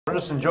We're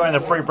just enjoying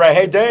the free bread.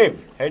 Hey,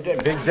 Dave. Hey,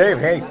 Dave. Big Dave.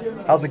 Hey,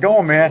 how's it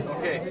going, man?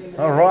 Okay.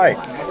 All right.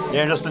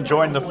 Yeah, just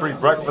enjoying the free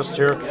breakfast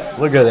here.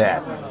 Look at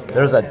that.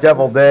 There's a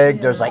deviled egg.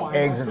 There's like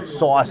eggs and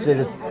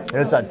sausage.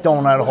 There's a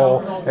donut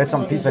hole. There's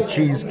some piece of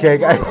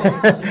cheesecake.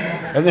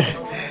 And then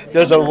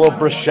there's a little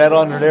bruschetta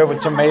under there with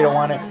tomato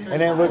on it.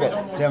 And then look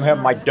at Tim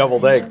having my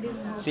deviled egg.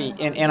 See,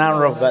 in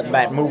honor of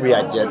that movie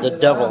I did, The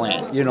Devil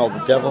Ant. You know,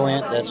 The Devil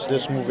Ant, that's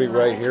this movie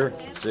right here.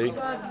 See?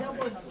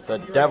 The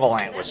Devil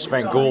Ant with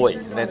Svengoolie,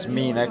 and that's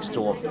me next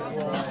to him.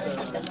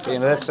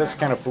 And that's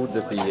kind of food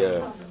that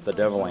the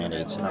Devil Ant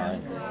eats.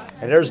 And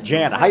there's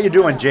Janet. How you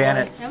doing,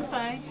 Janet? I'm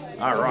fine.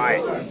 All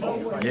right.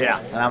 Yeah,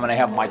 and I'm gonna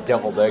have my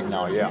deviled egg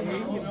now. Yeah.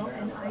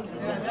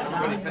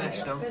 When you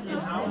finished them. Yeah.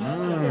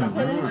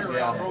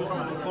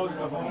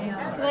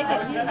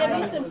 Like, you get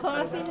me some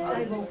coffee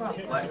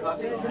then? Black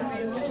coffee?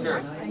 Sure.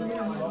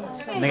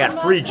 And they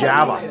got free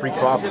Java, free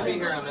coffee. Be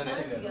here in a minute.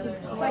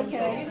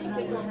 Okay.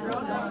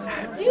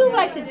 Do you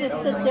like to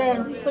just sit there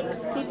and put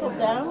people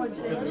down?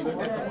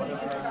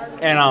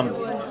 And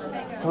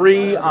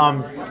free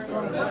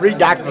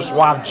Dr.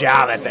 Suave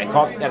Java at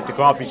the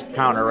coffee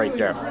counter right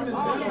there.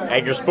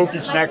 At your spooky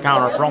snack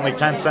counter for only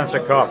 10 cents a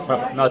cup.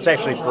 No, it's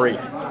actually free.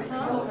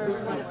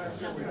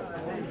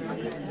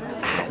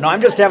 No,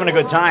 I'm just having a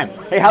good time.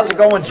 Hey, how's it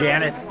going,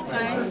 Janet?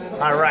 Fine.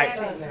 All right.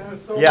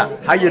 Yeah,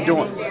 how you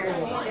doing?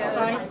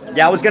 Fine.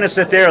 Yeah, I was going to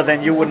sit there,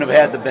 then you wouldn't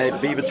have had to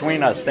be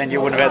between us. Then you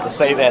wouldn't have had to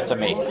say that to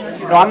me.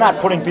 No, I'm not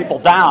putting people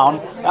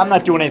down. I'm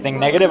not doing anything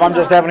negative. I'm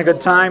just having a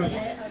good time.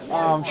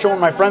 Showing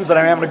my friends that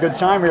I'm having a good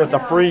time here at the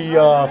free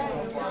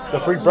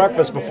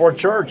breakfast before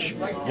church.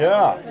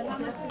 Yeah.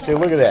 See,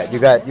 look at that. You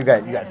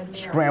got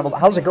scrambled.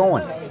 How's it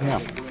going? Yeah.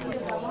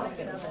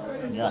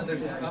 Yeah.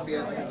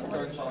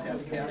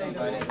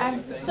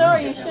 I'm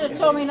sorry, you should have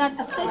told me not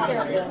to sit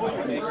here.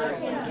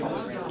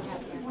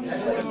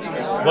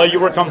 Well, you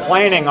were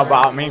complaining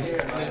about me.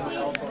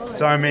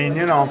 So, I mean,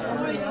 you know.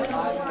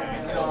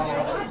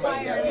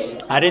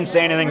 I didn't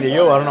say anything to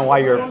you. I don't know why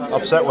you're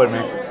upset with me.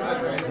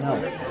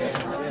 No.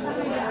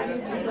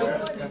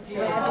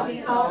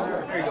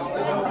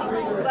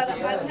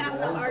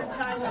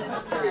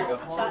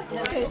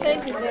 Okay,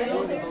 thank you, Dave.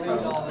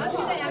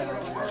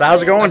 So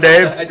how's it going,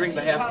 Dave? I drink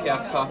the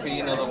half-cap coffee,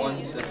 you know, the one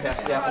that's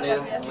half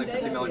caffeinated, like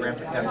 50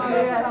 milligrams of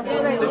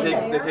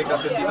caffeine. They take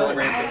out 50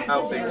 milligrams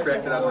out, they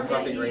extract it out of the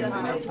coffee grains,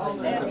 you know.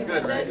 That's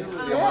good, right? You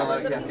don't want a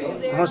lot of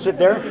caffeine. You want to sit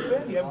there?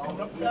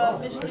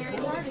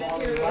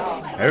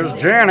 There's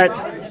Janet.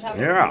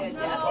 Yeah.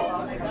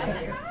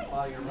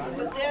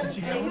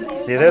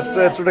 See, that's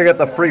where they got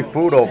the free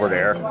food over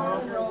there.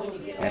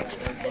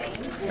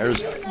 There's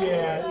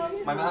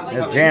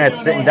Janet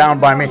sitting down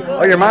by me.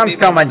 Oh, your mom's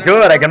coming.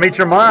 Good. I can meet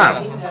your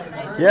mom.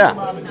 Yeah.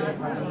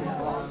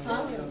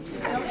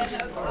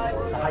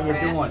 How you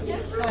doing?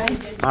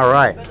 All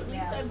right.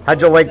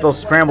 How'd you like those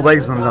scrambled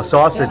eggs and the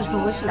sausage?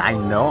 Delicious. I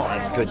know.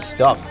 That's good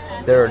stuff.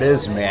 There it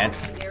is, man.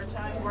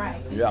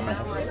 Yeah, I'm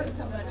gonna.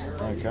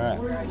 Okay.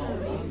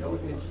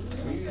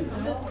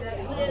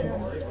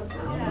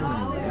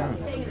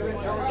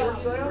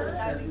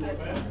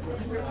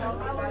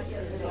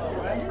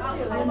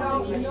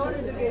 In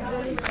order to get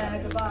ready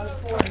back about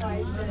 4 or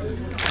 5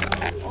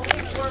 minutes. Only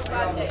 4 or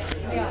 5 days.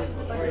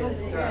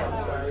 Yeah.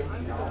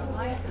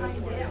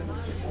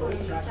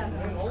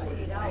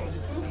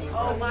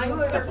 Oh,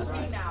 mine's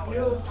 13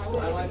 hours.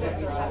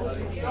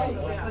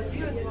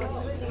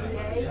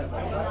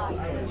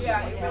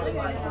 Yeah, it really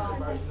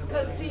was.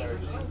 Because see,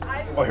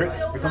 Oh, here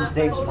comes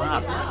Dave's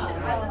mom.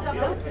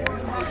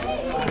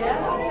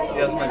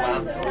 Yes, my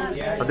mom.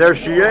 Oh, there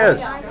she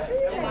is.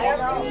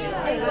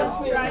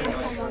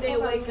 stay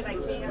awake and I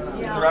can't.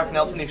 He's a Rock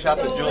Nelson. He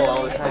shops at Jewel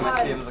all the time.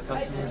 I see him as a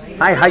customer.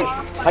 Hi,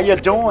 how you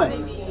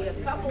doing?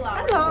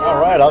 Hello. All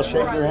right, I'll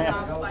shake your hand.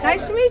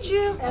 Nice to meet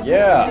you.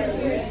 Yeah.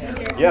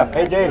 Yeah.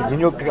 Hey, Dave, can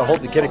you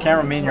hold the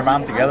camera, me and your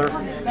mom together?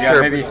 Yeah,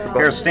 Sure. maybe.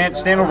 Here,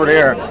 stand over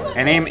there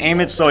and aim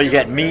it so you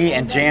get me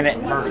and Janet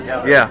and her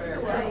together. Yeah.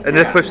 And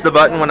just push the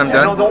button when I'm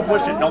done? No, don't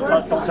push it. Don't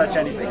touch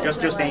anything.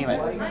 Just aim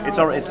it.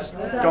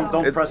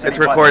 Don't press any It's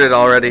recorded buttons.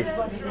 already.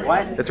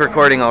 What? It's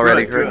recording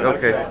already. Good, good,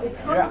 Okay.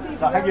 Yeah.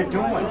 So how you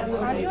doing?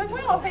 I'm doing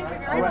well, thank you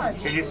very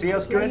much. Can you see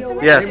us good?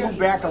 Yes. Can you move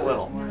back a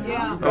little?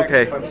 Yeah.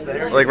 Okay.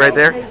 There you Like go. right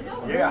there?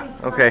 Yeah.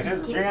 Okay.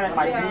 This is Janet,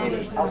 my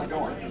feed. How's it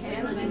going?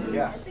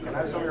 Yeah. Can I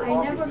have some of your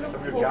coffee? Some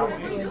of your Java?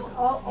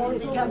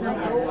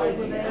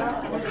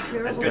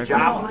 That's good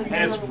Java.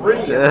 And it's free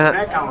at the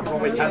snack counter for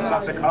only 10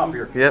 cents a cup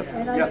here. Yep.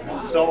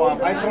 Yeah. So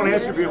I just want to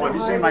ask you people, have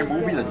you seen my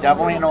movie, The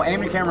Devil Ant? No, aim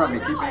the camera at me.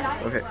 Keep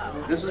Okay.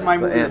 This is my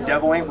movie, The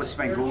Devil Ant with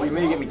Svengoolie.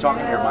 Maybe get me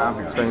talking to your mom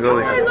here.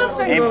 Svengoolie. I love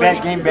Aim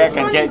back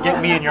and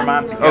get me and your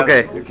mom together.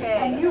 Okay.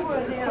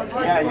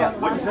 Yeah.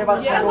 What did you say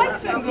about I like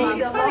Svengoolie? Svengoolie,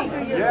 it's funny.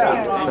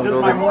 Yeah. And this is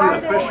my movie,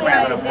 The Fish Man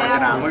that I'm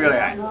working on. Look at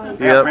that. Half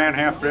Yep. man,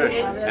 half fish.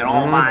 And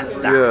all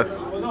monster.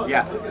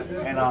 Yeah. Yeah.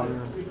 And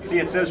see,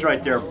 it says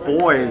right there,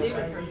 boys,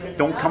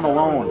 don't come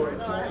alone.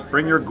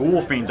 Bring your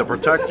ghoul fiend to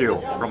protect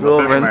you from the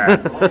fish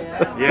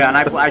man. Yeah, and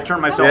I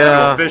turned myself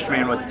into a fish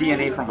man with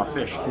DNA from a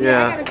fish.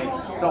 Yeah.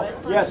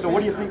 So what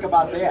do you think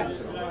about that?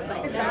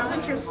 Sounds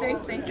interesting.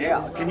 Thank you.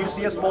 Yeah. Can you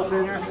see us both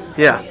in here?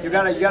 Yeah. You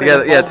gotta Together,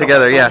 get yeah, both of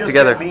together, us. yeah, Don't just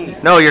together. get me.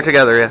 No, you're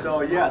together, yeah.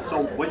 So yeah.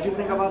 So what'd you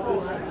think about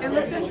this? It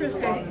looks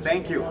interesting.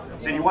 Thank you.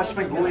 So do you watch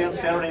Svengoolie on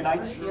Saturday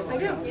nights? Yes, I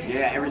do.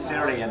 Yeah, every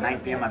Saturday at 9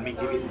 p.m. on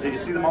MeTV. Did you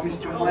see The Mummy's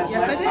Tomb last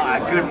Yes, night? I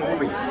did. Good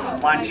movie.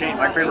 Lon Chaney,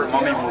 my favorite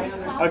mummy movie.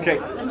 Okay,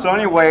 so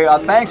anyway,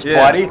 thanks, Yeah.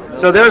 buddy.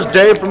 So there's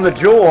Dave from the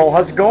Jewel.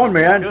 How's it going,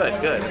 man?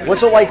 Good, good.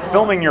 What's it like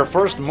filming your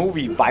first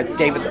movie by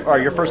David, or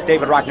your first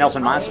David Rock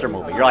Nelson monster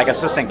movie? You're like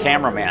assistant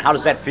cameraman. How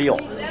does that feel?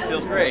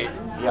 Feels great.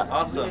 Yeah.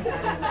 Awesome.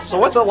 So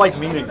what's it like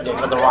meeting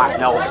David the Rock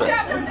Nelson?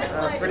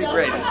 Pretty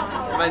great.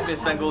 Reminds me of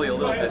Svengoolie a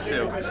little bit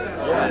too.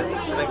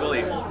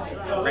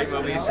 Svengoolie, great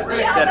movies.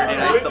 Saturday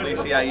nights,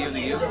 WCIU, the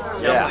U.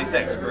 Channel Yeah.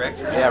 26, correct?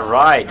 Yeah,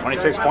 right.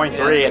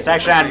 26.3. It's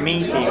actually on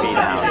MeTV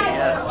now.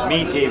 Yes.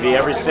 MeTV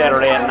every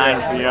Saturday at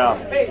 9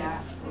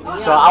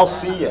 p.m. So I'll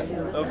see you.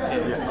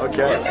 Okay.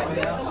 Okay.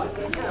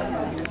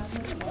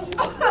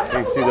 You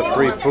can see the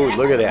free food.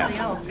 Look at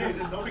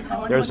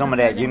that. There's some of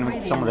that. You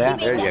need some of that?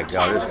 There you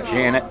go. There's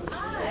Janet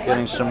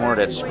getting some more of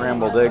that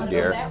scrambled egg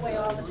there.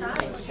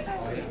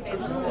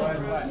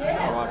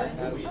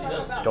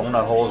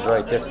 Donut holes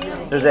right there.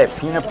 There's that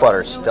peanut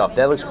butter stuff.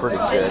 That looks pretty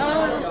good.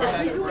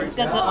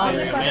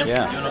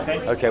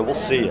 Yeah. Okay, we'll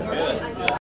see you.